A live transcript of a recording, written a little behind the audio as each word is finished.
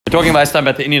talking last time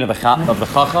about the Indian of the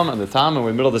Chochom and the Tam, and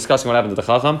we're in the middle of discussing what happened to the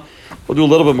Chochom. We'll do a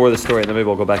little bit more of the story, and then maybe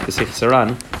we'll go back to Sich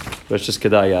Saran. But it's just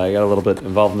Kedai. I got a little bit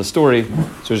involved in the story, so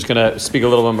we're just going to speak a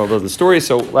little bit more about the story.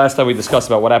 So last time we discussed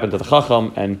about what happened to the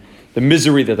Chochom and the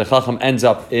misery that the Chochom ends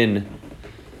up in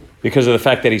because of the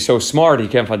fact that he's so smart, he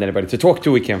can't find anybody to talk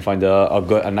to, he can't find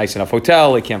a nice enough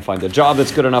hotel, he can't find a job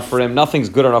that's good enough for him. Nothing's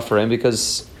good enough for him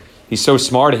because he's so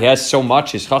smart, he has so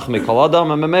much, he's Chacham Kol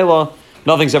Adam, and Memela,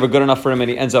 nothing's ever good enough for him,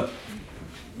 and he ends up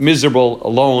miserable,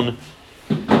 alone.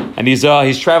 And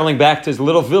he's traveling back to his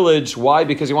little village. Why?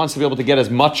 Because he wants to be able to get as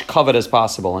much covet as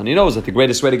possible. And he knows that the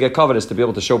greatest way to get covet is to be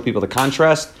able to show people the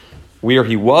contrast, where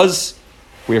he was,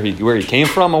 where he came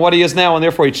from, and what he is now. And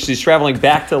therefore he's traveling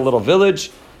back to the little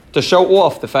village to show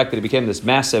off the fact that he became this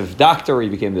massive doctor, he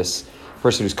became this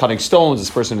person who's cutting stones, this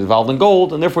person who's involved in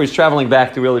gold, and therefore he's traveling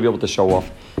back to really be able to show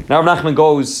off. Now Rav Nachman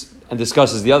goes and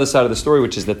discusses the other side of the story,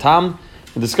 which is the Tam,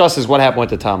 and discusses what happened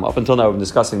with the Tam. Up until now we've been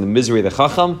discussing the misery of the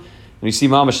Chacham, and you see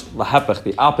Mamash Lahapach,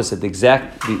 the opposite, the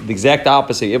exact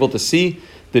opposite. You're able to see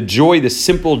the joy, the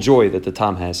simple joy that the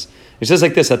Tam has. He says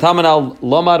like this: Hatamanal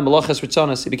Lamad Malachas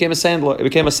Ritzanas. He became a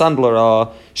sandler, a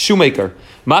shoemaker.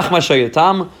 Machma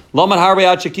Shayatam Lamad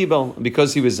Harbayat Shekibel.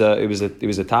 Because he was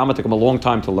a Tam, it took him a long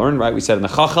time to learn. Right? We said in the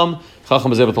Chacham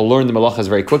was able to learn the Malachas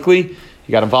very quickly.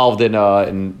 He got involved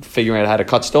in figuring out how to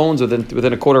cut stones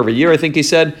within a quarter of a year. I think he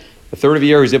said a third of a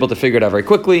year he was able to figure it out very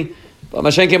quickly. But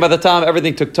Mashen came by the time,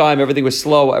 everything took time, everything was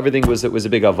slow, everything was a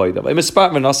big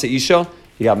avodah.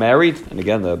 He got married, and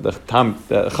again, the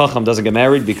Chacham doesn't get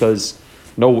married because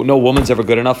no woman's ever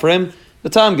good enough for him. The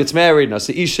Tam gets married,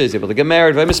 Nasa Isha is able to get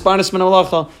married. He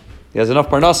has enough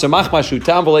parnasa. Machmashu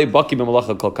Tam v'lei baki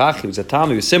b'malacha kol kach. He was a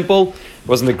Tam. He was simple. He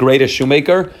wasn't the greatest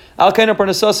shoemaker. Al kaina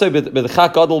parnasasei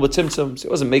b'chak gadol b'tzimtzum. So he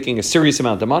wasn't making a serious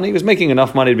amount of money. He was making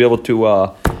enough money to be able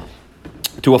to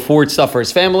afford stuff for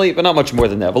his family, but not much more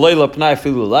than that. He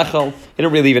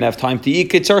didn't really even have time to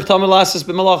eat. He's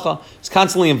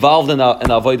constantly involved in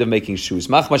the avoid of making shoes.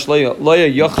 As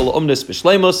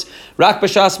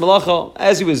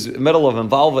he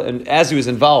was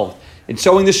involved in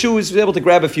sewing the shoes, he was able to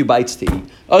grab a few bites to eat.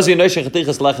 The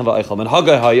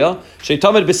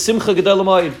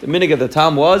minig of the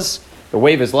Tam was, the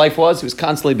way of his life was, he was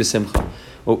constantly besimcha.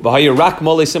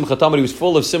 He was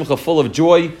full of simcha, full of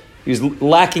joy. He was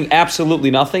lacking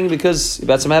absolutely nothing because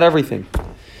Betzim had everything.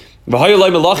 He had all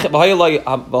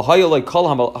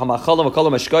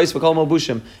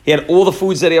the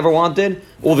foods that he ever wanted,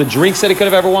 all the drinks that he could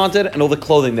have ever wanted, and all the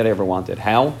clothing that he ever wanted.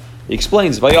 How? He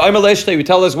explains. We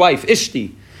tell his wife,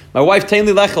 Ishti, my wife,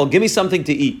 Tainli Lechel, give me something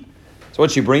to eat. So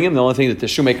what she bring him? The only thing that the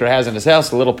shoemaker has in his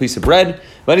house, a little piece of bread.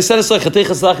 But he said, she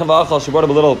brought him a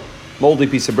little moldy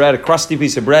piece of bread, a crusty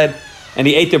piece of bread, and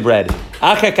he ate the bread.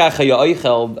 And then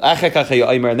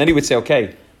he would say,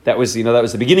 okay, that was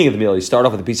the beginning of the meal. You start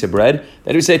off with a piece of bread.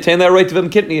 Then he would say,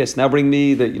 now bring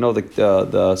me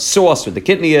the sauce with the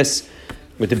kitnius,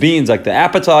 with the beans, like the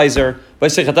appetizer. They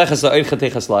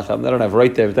don't have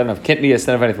right there, they don't have kitnius,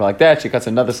 they don't have anything like that. She cuts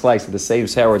another slice of the same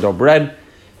sourdough bread,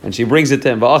 and she brings it to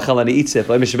him, and he eats it.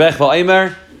 We'd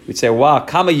say, wow,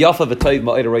 kama yafa v'toiv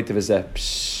ma'ida right to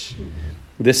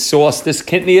this sauce, this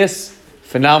kitnius,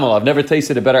 phenomenal. I've never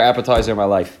tasted a better appetizer in my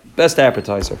life. Best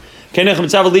appetizer.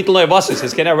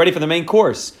 Says, "Can I ready for the main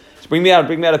course? Just bring me out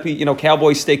a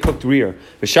cowboy steak cooked rear.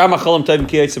 With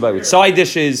side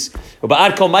dishes. She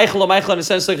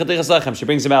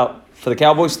brings him out for the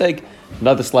cowboy steak.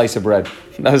 Another slice of bread.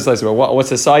 What's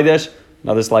the side dish?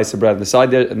 Another slice of bread. The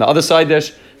side dish, and the other side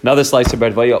dish, another slice of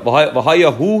bread. Say,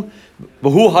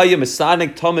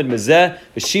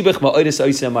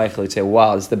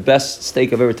 wow, it's the best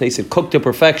steak I've ever tasted. Cooked to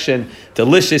perfection,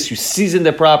 delicious. You seasoned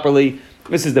it properly.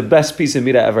 This is the best piece of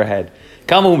meat I ever had.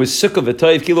 She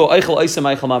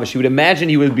would imagine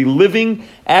he would be living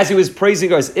as he was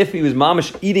praising her, as if he was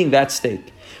mamish eating that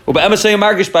steak. Nachman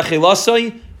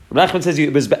says he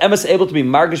was able to be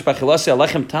margish b'chilasei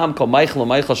alechem tam kol meichel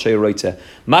u'meichel she'roitze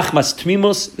machmas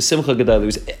tmimus b'simcha gedol.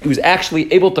 He was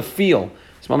actually able to feel.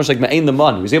 It's almost like ma'ain the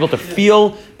man. He was able to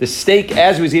feel the steak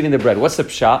as he was eating the bread. What's the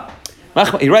pshat?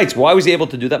 He writes, why was he able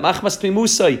to do that? Machmas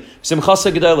tmimusai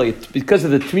simchasa gedol. Because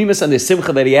of the tmimus and the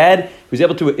simcha that he had, he was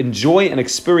able to enjoy and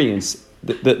experience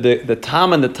the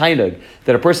tam and the tainug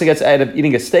that a person gets out of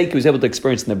eating a steak. He was able to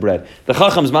experience in the bread. The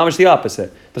chacham is mamish the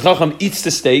opposite. The chacham eats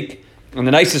the steak in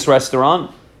the nicest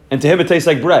restaurant, and to him it tastes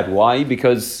like bread. Why?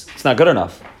 Because it's not good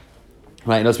enough.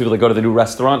 Right? You know those people that go to the new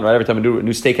restaurant, right? Every time a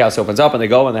new steakhouse opens up, and they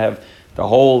go and they have the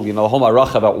whole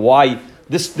maracha about why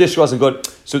this dish wasn't good.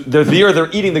 So they're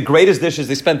eating the greatest dishes.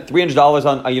 They spent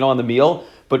 $300 on the meal,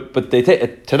 but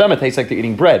to them it tastes like they're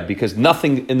eating bread because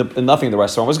nothing in the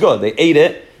restaurant was good. They ate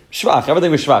it, Shvach,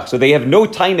 everything was shvach. So they have no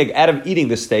tainig out of eating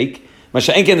the steak.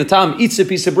 Masha'enke in the tam eats a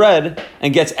piece of bread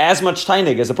and gets as much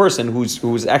tainig as a person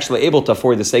who's actually able to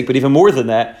afford the steak, but even more than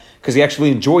that, because he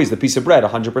actually enjoys the piece of bread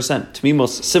 100%.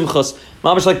 Tmimos, simchos,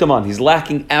 mamash like the man. He's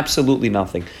lacking absolutely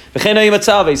nothing. He said,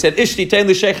 Ishti, tein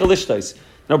li sheichel ishtais.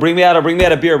 No, bring me out a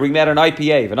beer, bring me out an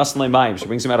IPA. She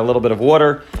brings him out a little bit of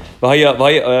water.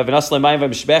 This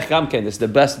is the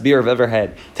best beer I've ever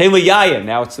had.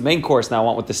 Now it's the main course. Now I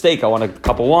want with the steak. I want a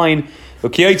cup of wine. She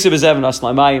brings him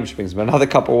another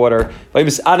cup of water.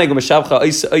 This is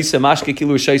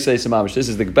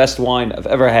the best wine I've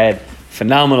ever had.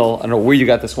 Phenomenal. I don't know where you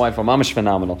got this wine from. Mamish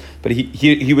phenomenal. But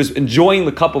he was enjoying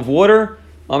the cup of water.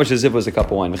 Mamish as if it was a cup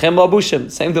of wine. Same to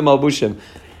Malbushim.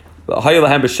 He didn't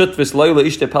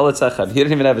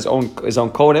even have his own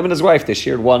coat. Him and his wife, they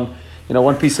shared one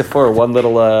piece of fur,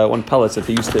 one pellets that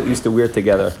they used to wear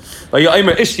together. You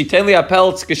would say,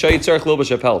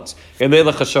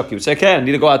 okay, I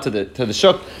need to go out to the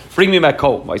shuk, bring me my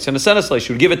coat. She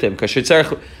would give it to him because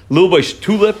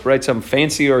tulip, right? Some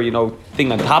fancy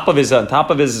thing on top of his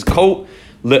coat.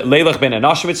 There's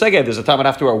a time I'd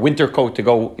have to wear a winter coat to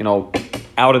go,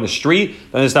 out in the street.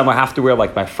 Then this time I have to wear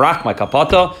like my frock, my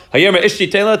kapata.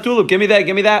 Give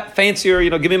me that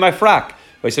fancier, give me my frock.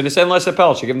 She give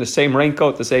him the same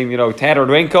raincoat, the same, tattered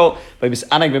raincoat. He'd say,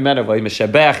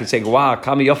 wow,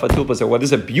 kami yofa tulpa. Well,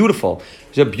 this is a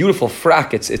beautiful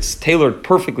frock. It's tailored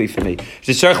perfectly for me.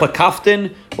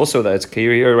 Kaftin, also that it's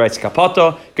here writes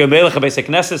kapata. And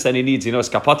he needs,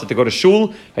 kapata to go to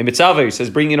shul. He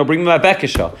says, bring me my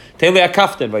bekisha.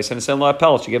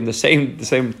 She give him the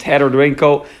same tattered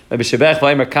raincoat.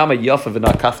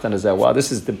 Wow,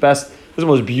 this is the best. This is the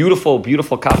most beautiful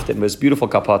kaftan, most beautiful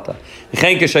kapata.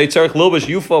 When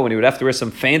he would have to wear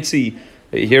some fancy,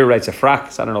 here writes a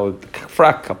frock, I don't know,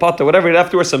 frock, kapata, whatever, he'd have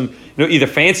to wear some, either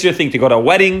fancier thing to go to a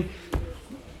wedding.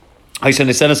 I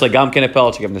said, she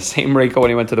gave him the same raincoat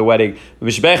when he went to the wedding. How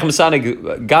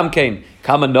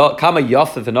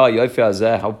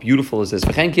beautiful is this? He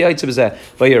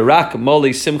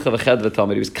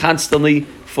was constantly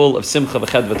full of simcha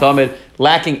v'ched v'tamid,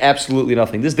 lacking absolutely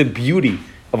nothing. This is the beauty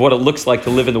of what it looks like to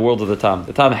live in the world of the Tam.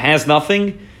 The Tam has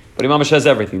nothing, but Imamish has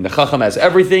everything. The Chacham has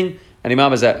everything, and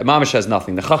Imamish has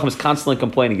nothing. The Chacham is constantly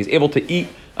complaining. He's able to eat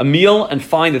a meal and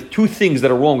find the two things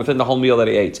that are wrong within the whole meal that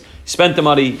he ate. He spent the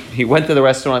money, he went to the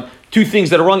restaurant, two things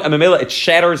that are wrong, and Mamela, it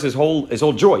shatters his whole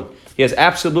joy. He has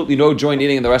absolutely no joy in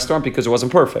eating in the restaurant because it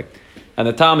wasn't perfect. And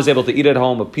the Tam is able to eat at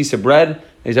home a piece of bread, and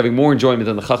he's having more enjoyment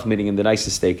than the Chacham eating in the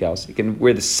nicest steakhouse. He can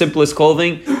wear the simplest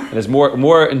clothing, and has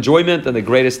more enjoyment than the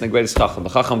greatest Chacham. The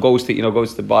Chacham goes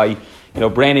to buy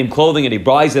brand name clothing, and he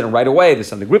buys it, and right away there's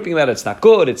something gripping about it. It's not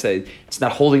good. It's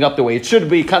not holding up the way it should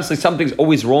be. Constantly something's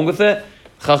always wrong with it.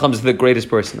 Chacham's the greatest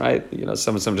person, right?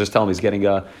 Someone just telling me he's getting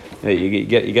you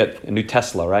get a new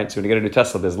Tesla, right? So when you get a new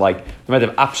Tesla, there's the amount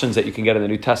of options that you can get in the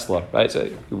new Tesla, right? So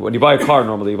when you buy a car,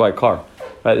 normally you buy a car.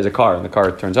 Right, there's a car, and the car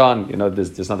turns on.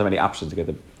 There's not that many options to get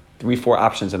the 3-4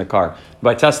 options in a car.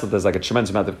 By Tesla, there's a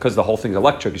tremendous amount because the whole thing's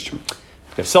electric. You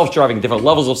have self-driving, different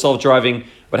levels of self-driving.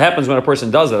 What happens when a person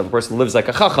does it? If a person lives like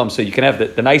a chacham, so you can have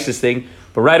the nicest thing,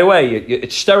 but right away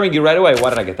it's stirring you right away.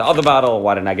 Why did I get the other bottle?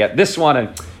 Why didn't I get this one? And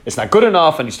it's not good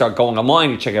enough. And you start going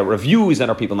online, you check out reviews, and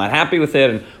are people not happy with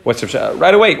it? And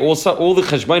right away? All the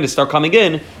cheshbonos start coming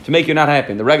in to make you not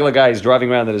happy. And the regular guy is driving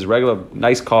around in his regular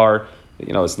nice car.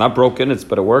 It's not broken,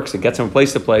 but it works. It gets him from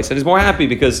place to place, and he's more happy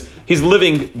because he's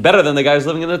living better than the guy who's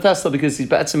living in the Tesla because he's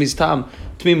betzim, he's tam,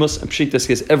 tmimus, and pshitas.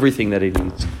 He has everything that he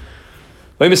needs.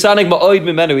 This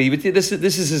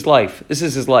is his life. This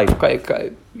is his life.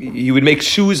 He would make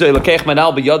shoes. I'm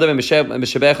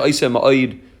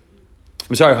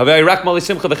sorry.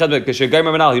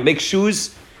 He'd make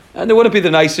shoes. And they wouldn't be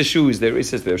the nicest shoes. He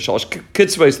says they're shalosh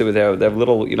kitzvahs. They have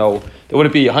little, they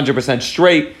wouldn't be 100%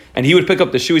 straight. And he would pick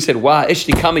up the shoe. He said, "Wow,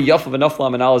 ishti kama yafav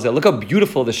enaflam analizah. Look how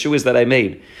beautiful the shoe is that I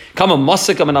made. Kama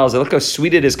masakam analizah. Look how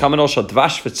sweet it is. Kama no shal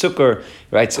dvash v'tzukar.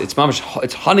 Right?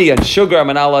 It's honey and sugar.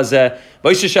 Analizah.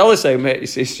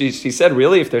 She said,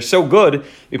 really, if they're so good,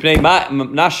 tell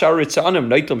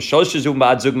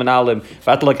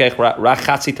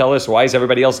us, why is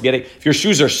everybody else getting, if your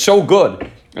shoes are so good,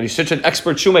 and you're such an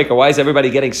expert shoemaker, why is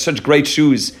everybody getting such great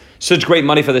shoes, such great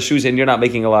money for the shoes, and you're not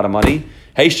making a lot of money?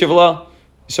 Hey, Shivla,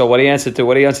 so what do you answer to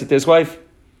his wife?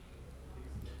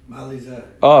 Mali bezeh.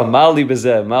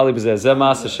 Zeh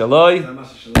masa shaloi.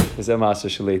 Zeh masa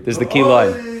shaloi. This is the key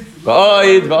line.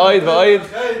 V'oid.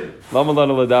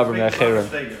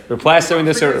 We're plastering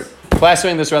this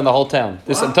around the whole town.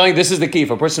 I'm telling you, this is the key.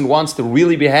 If a person wants to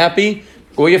really be happy,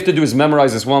 All you have to do is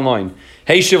memorize this one line.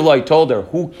 Hey Shivlai told her,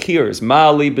 who cares?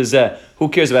 Ma'ali bezeh. Who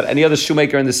cares about any other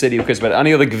shoemaker in the city? Who cares about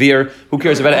any other gvir? Who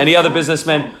cares about any other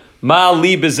businessman?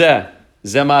 Ma'ali bezeh.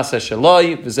 Zeh ma'aseh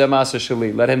shaloi, v'zeh ma'aseh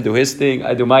shali. Let him do his thing.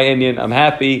 I do my Indian. I'm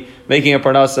happy. Making a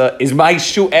parnasa. Is my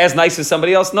shoe as nice as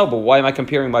somebody else? No, but why am I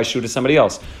comparing my shoe to somebody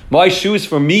else? My shoes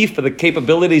for me, for the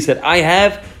capabilities that I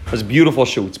have, is a beautiful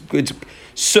shoe. It's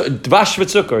dvash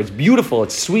v'tzukar. It's beautiful.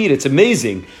 It's sweet. It's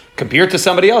amazing. Compared to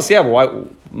somebody else, yeah. Why?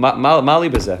 Ma'ali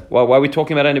bezeh. Why are we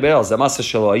talking about anybody else? Zeh ma'aseh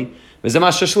shaloi, v'zeh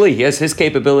ma'aseh shali. He has his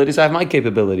capabilities. I have my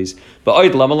capabilities. But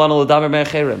oid lama lana l'daber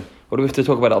me'acherem. What do we have to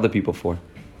talk about other people for?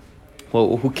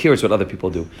 Well, who cares what other people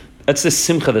do? That's the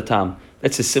simcha the tam.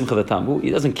 That's the simcha the tam. He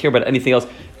doesn't care about anything else.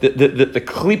 The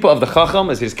klipa of the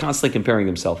Chochom is he's constantly comparing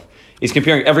himself. He's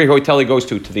comparing every hotel he goes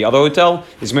to the other hotel.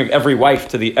 He's comparing every wife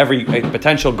to every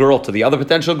potential girl to the other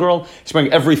potential girl. He's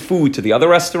comparing every food to the other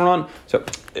restaurant.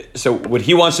 So what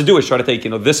he wants to do is try to take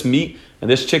this meat and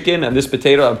this chicken and this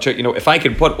potato. If I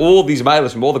can put all these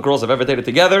miles from all the girls I've ever dated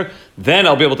together, then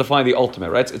I'll be able to find the ultimate.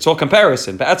 Right? It's all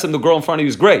comparison. But the girl in front of you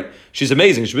is great. She's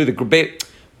amazing. She'll be the great.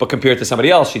 But compared to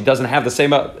somebody else, she doesn't have the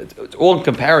same. It's all in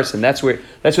comparison. That's where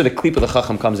the klipa of the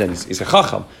Chacham comes in. He's a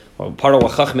Chacham. Well, part of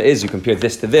what Chachma is, you compare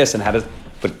this to this, and how does.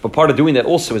 But part of doing that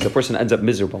also is the person ends up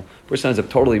miserable. The person ends up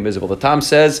totally miserable. The Tam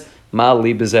says, "Ma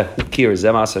li bezeh who cares?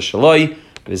 Zeh ma'aseh shaloi,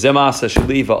 v'zeh ma'aseh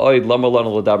shali va'oid lama lana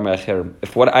l'daber me'acherem."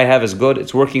 If what I have is good,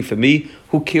 it's working for me.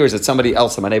 Who cares that somebody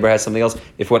else, that my neighbor has something else?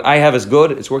 If what I have is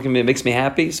good, it's working for me, it makes me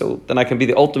happy. So then I can be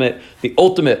the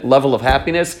ultimate level of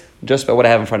happiness just by what I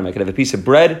have in front of me. I could have a piece of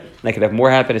bread, and I could have more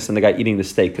happiness than the guy eating the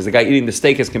steak. Because the guy eating the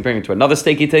steak is comparing it to another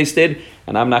steak he tasted,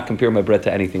 and I'm not comparing my bread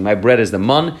to anything. My bread is the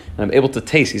mun, and I'm able to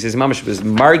taste. He says, Mamash is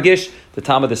margish, the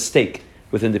time of the steak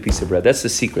within the piece of bread. That's the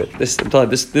secret. I'm telling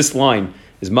you, this line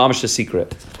is Mamash the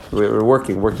secret. We're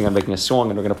working on making a song,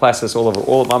 and we're going to plaster this all over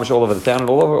the town and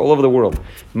all over the world.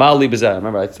 Ma'ali bezeh.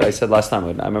 Remember, I said last time.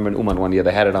 I remember in Uman one year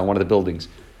they had it on one of the buildings.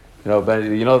 By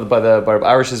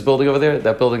Irish's building over there,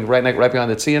 that building right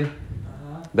behind the Tzion.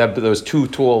 Those two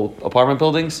tall apartment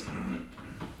buildings.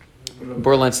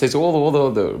 Berlin stays, all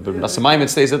the Nasamayim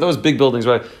stays, those big buildings,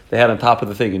 right? They had on top of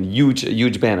the thing a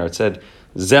huge banner. It said,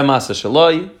 Zeh ma'aseh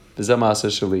shaloi, v'zeh ma'aseh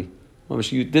shali.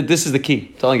 This is the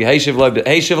key. I'm telling you, hey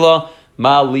Shivla,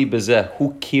 ma'ali bezeh.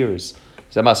 Who cares?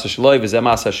 Zeh ma'aseh shaloi, v'zeh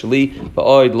ma'aseh shali,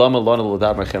 va'oid lama lana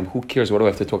l'daber me'acherem. Who cares? What do I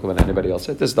have to talk about anybody else?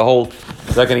 This is the whole.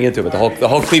 I'm not getting into it, but the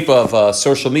whole clip of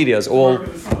social media is all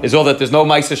that there's no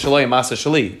ma'aseh shaloi and ma'aseh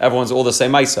shali. Everyone's all the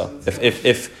same ma'aseh.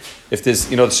 If there's,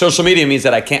 the social media means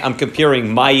that I'm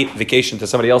comparing my vacation to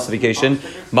somebody else's vacation.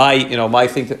 My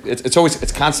thing.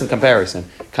 It's constant comparison.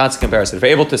 If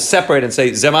you're able to separate and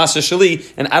say Zeh ma'aseh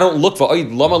shali, and I don't look for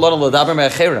lama lana l'daber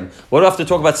me'acherem. What do I have to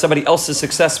talk about somebody else's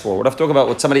success for? What do I have to talk about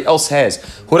what somebody else has?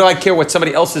 Who do I care what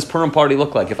somebody else's Purim party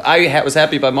looked like? If I was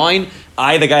happy by mine,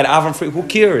 the guy at Avram Free, who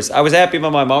cares? I was happy by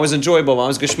mine. Mine was enjoyable. Mine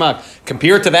was geschmack.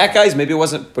 Compared to that guy's, maybe it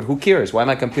wasn't. But who cares? Why am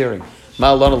I comparing?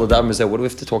 What do we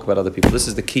have to talk about other people? This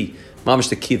is the key. Mamish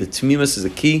the key. The tmimus is the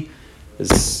key.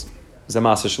 Is Zeh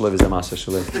ma'aseh shaloi, v'zeh ma'aseh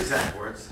shali. Exact words.